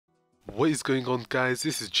What is going on, guys?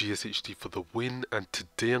 This is GSHD for the win, and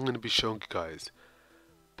today I'm going to be showing you guys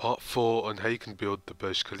part 4 on how you can build the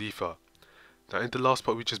Burj Khalifa. Now in the last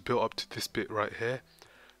part we just built up to this bit right here,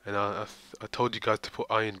 and I told you guys to put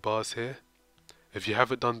iron bars here. If you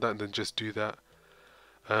haven't done that, then just do that.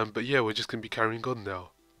 But yeah, we're just going to be carrying on now.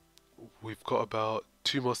 We've got about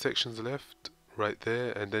 2 more sections left right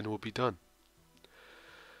there, and then we'll be done.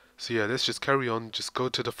 So yeah, let's just carry on. Just go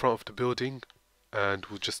to the front of the building and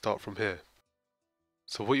we'll just start from here.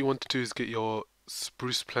 So what you want to do is get your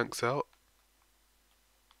spruce planks out.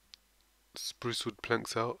 Spruce wood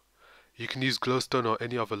planks out. You can use glowstone or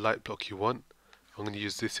any other light block you want. I'm going to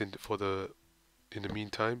use this in the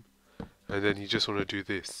meantime. And then you just want to do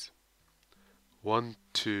this. 1,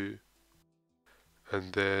 2,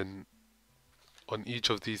 and then on each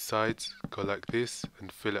of these sides go like this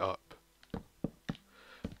and fill it up.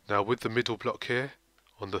 Now with the middle block here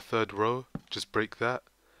on the 3rd row, just break that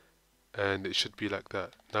and it should be like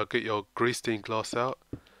that. Now get your grey stained glass out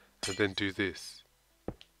and then do this.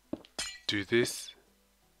 Do this.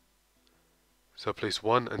 So place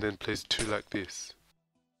 1 and then place 2 like this.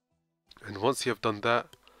 And once you have done that,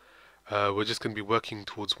 we're just going to be working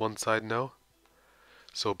towards one side now.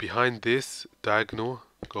 So behind this diagonal,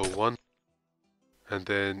 go 1, and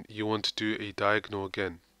then you want to do a diagonal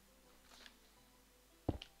again.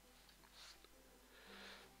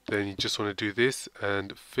 Then you just want to do this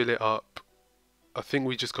and fill it up. I think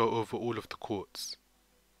we just go over all of the quartz.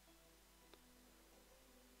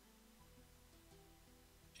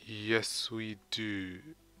 Yes, we do.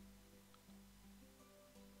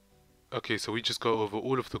 Okay, so we just go over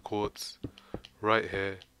all of the quartz right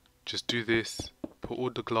here. Just do this. Put all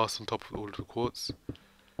the glass on top of all the quartz.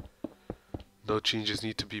 No changes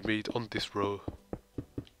need to be made on this row.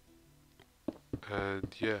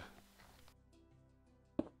 And yeah.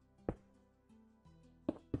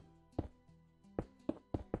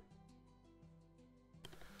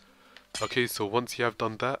 Okay, so once you have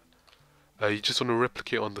done that, you just want to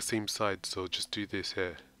replicate on the same side. So just do this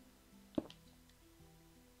here.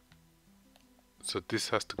 So this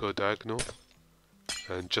has to go diagonal.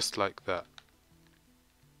 And just like that.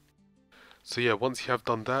 So yeah, once you have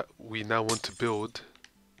done that, we now want to build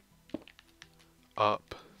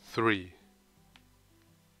up 3.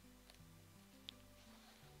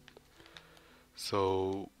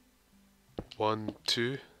 So 1,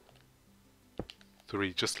 2,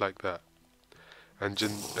 3, just like that. And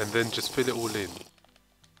then just fill it all in.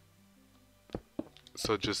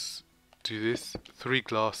 So just do this, 3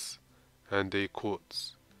 glass and a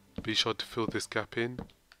quartz. Be sure to fill this gap in,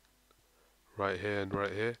 right here and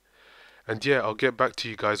right here. And yeah, I'll get back to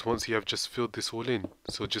you guys once you have just filled this all in.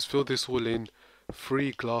 So just fill this all in,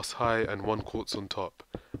 3 glass high and 1 quartz on top.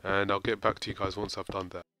 And I'll get back to you guys once I've done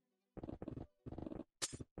that.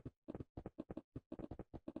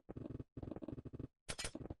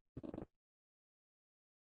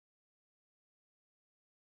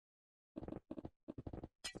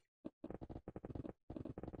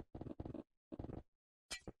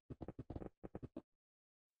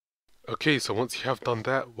 Okay, so once you have done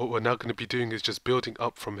that, what we're now going to be doing is just building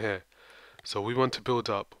up from here. So we want to build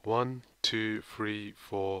up 1, 2, 3,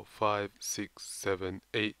 4, 5, 6, 7,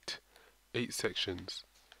 8. 8 sections.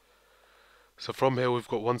 So from here we've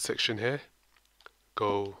got one section here.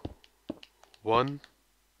 Go 1,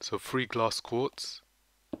 so 3 glass quartz.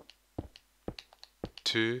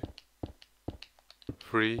 2,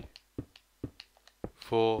 3,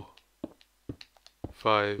 4,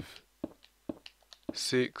 5,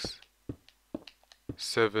 6,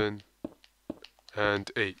 7,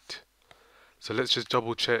 and 8. So let's just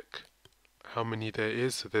double check how many there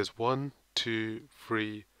is. So there's 1, 2,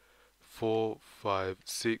 3, 4, 5,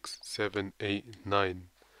 6, 7, 8, 9.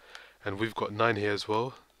 And we've got 9 here as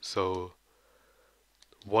well. So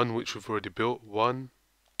 1 which we've already built. 1,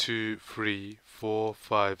 2, 3, 4,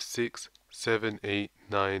 5, 6, 7, 8,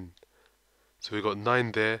 9. So we've got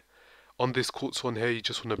 9 there. On this quartz one here, you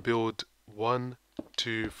just want to build 1,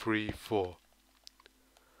 2, 3, 4.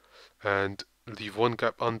 And leave 1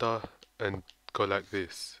 gap under and go like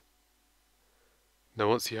this. Now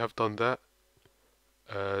once you have done that,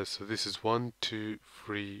 so this is 1, 2,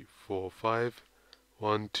 3, 4, 5.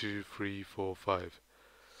 1, 2, 3, 4, 5.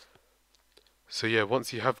 So yeah,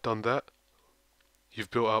 once you have done that, you've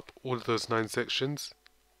built up all of those 9 sections.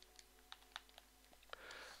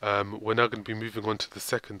 We're now going to be moving on to the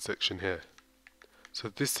second section here. So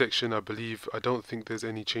this section, I don't think there's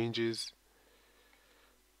any changes.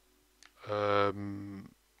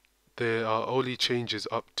 There are only changes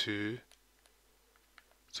up to,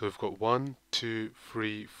 so we've got 1, 2,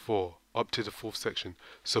 3, 4. up to the fourth section.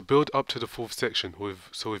 So build up to the fourth section. We've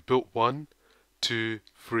built 1, 2,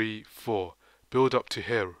 3, 4. Build up to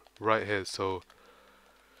here, right here. So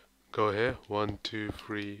go here, 1, 2,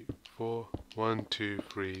 3, 4, 1, 2,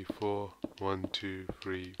 3, 4, 1, 2,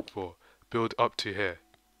 3, 4. Build up to here.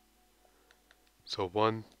 So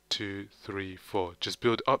 1, 2, 3, 4. Just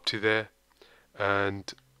build up to there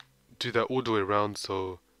and do that all the way around.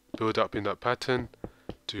 So build up in that pattern,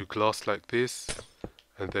 do glass like this,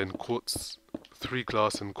 and then quartz, 3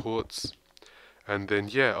 glass and quartz, and then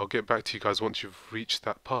yeah, I'll get back to you guys once you've reached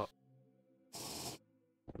that part.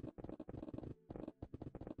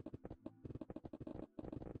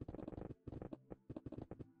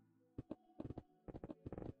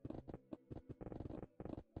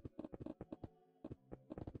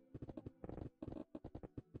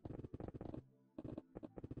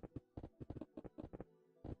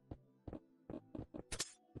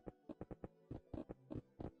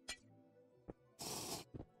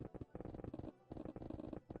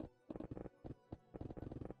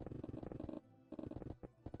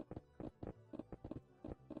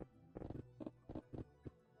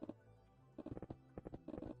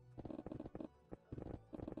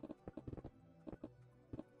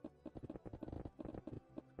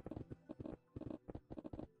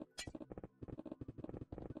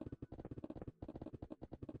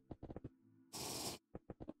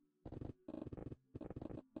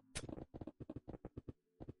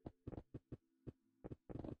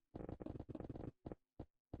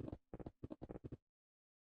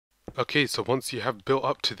 Okay, so once you have built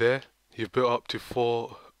up to there, you've built up to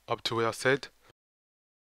 4, up to where I said.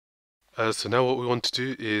 So now what we want to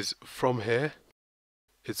do is from here,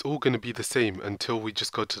 it's all going to be the same until we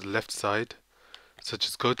just go to the left side. So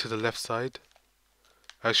just go to the left side.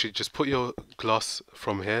 Actually, just put your glass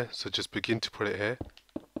from here. So just begin to put it here.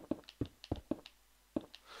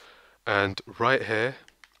 And right here,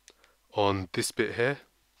 on this bit here,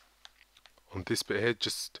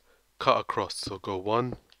 just cut across. So go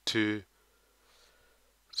 1, 2,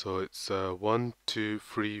 so it's 1, 2,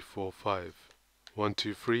 3, 4, 5. 1,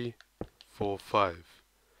 2, 3, 4, 5.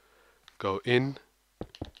 Go in,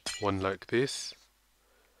 1 like this,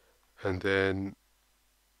 and then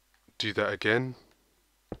do that again,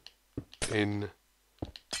 in,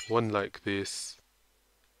 1 like this,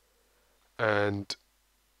 and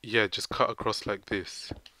yeah, just cut across like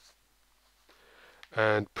this.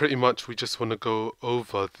 And pretty much we just want to go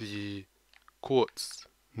over the quartz,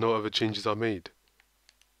 no other changes are made.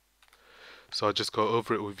 So I'll just go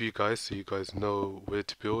over it with you guys so you guys know where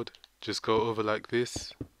to build. Just go over like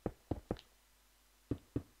this,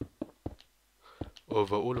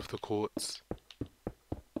 over all of the quartz,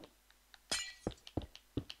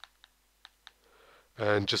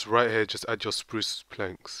 and just right here just add your spruce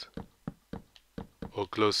planks or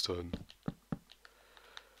glowstone.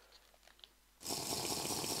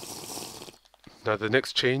 Now the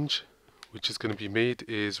next change which is going to be made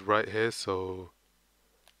is right here. So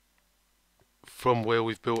from where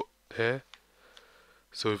we've built here,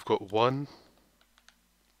 so we've got 1,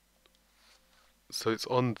 so it's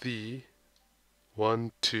on the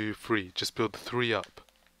 1, 2, 3, just build 3 up.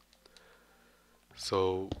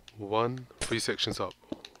 So 1, 3 sections up,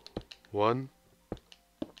 1,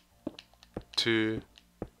 2,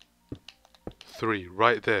 3,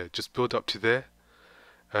 right there, just build up to there,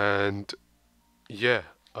 and yeah,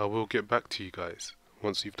 I will get back to you guys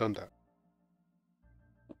once you've done that.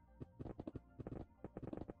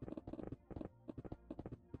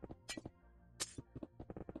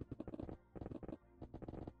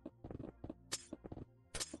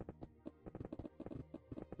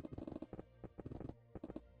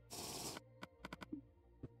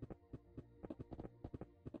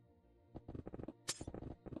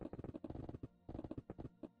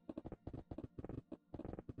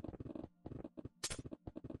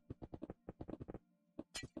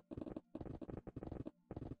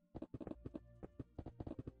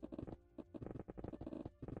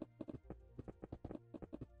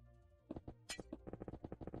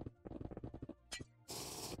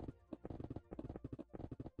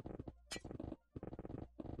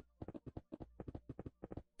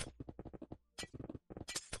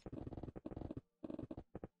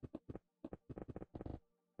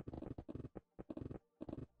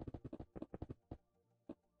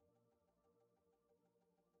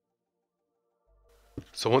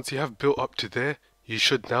 So once you have built up to there, you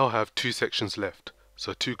should now have 2 sections left.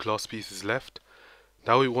 So 2 glass pieces left.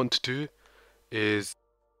 Now what we want to do is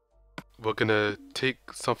we're gonna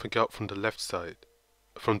take something out from the left side,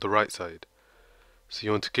 from the right side. So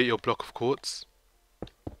you want to get your block of quartz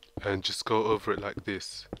and just go over it like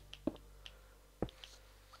this.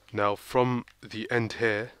 Now from the end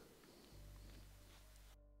here,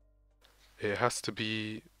 it has to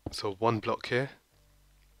be, so one block here.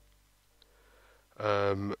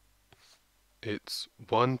 It's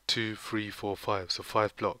 1, 2, 3, 4, 5. So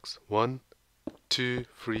 5 blocks. 1, 2,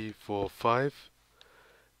 3, 4, 5.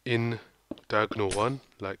 In diagonal 1,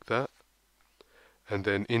 like that. And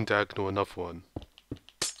then in diagonal another one.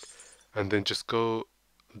 And then just go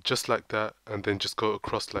just like that, and then just go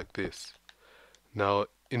across like this. Now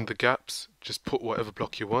in the gaps, just put whatever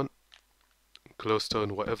block you want.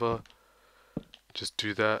 Glowstone, whatever. Just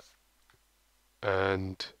do that.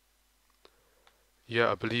 And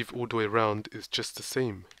yeah, I believe all the way around is just the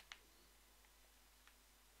same.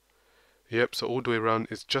 Yep, so all the way around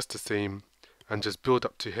is just the same, and just build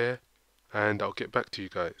up to here, and I'll get back to you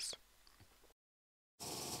guys.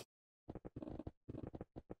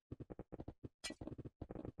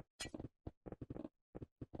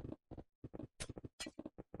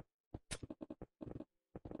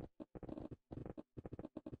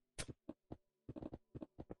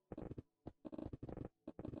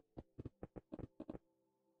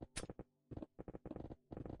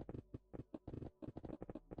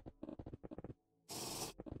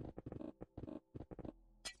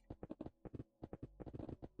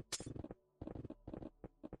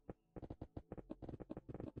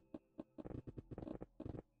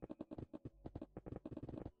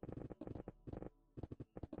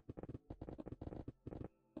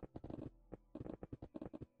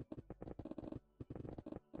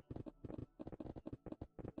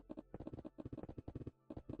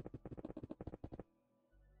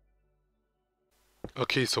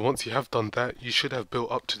 Okay, so once you have done that, you should have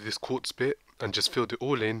built up to this quartz bit and just filled it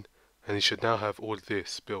all in, and you should now have all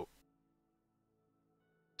this built.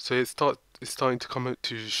 So it's starting to come out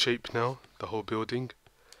to shape now, the whole building.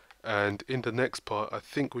 And in the next part, I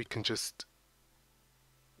think we can just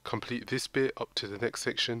complete this bit up to the next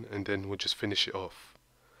section, and then we'll just finish it off.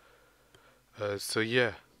 So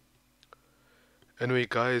yeah. Anyway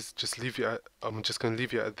guys, I'm just going to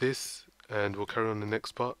leave you at this, and we'll carry on the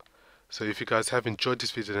next part. So if you guys have enjoyed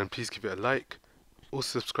this video, then please give it a like.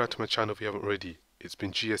 Also subscribe to my channel if you haven't already. It's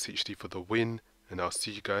been GSHD for the win, and I'll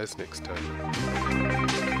see you guys next time.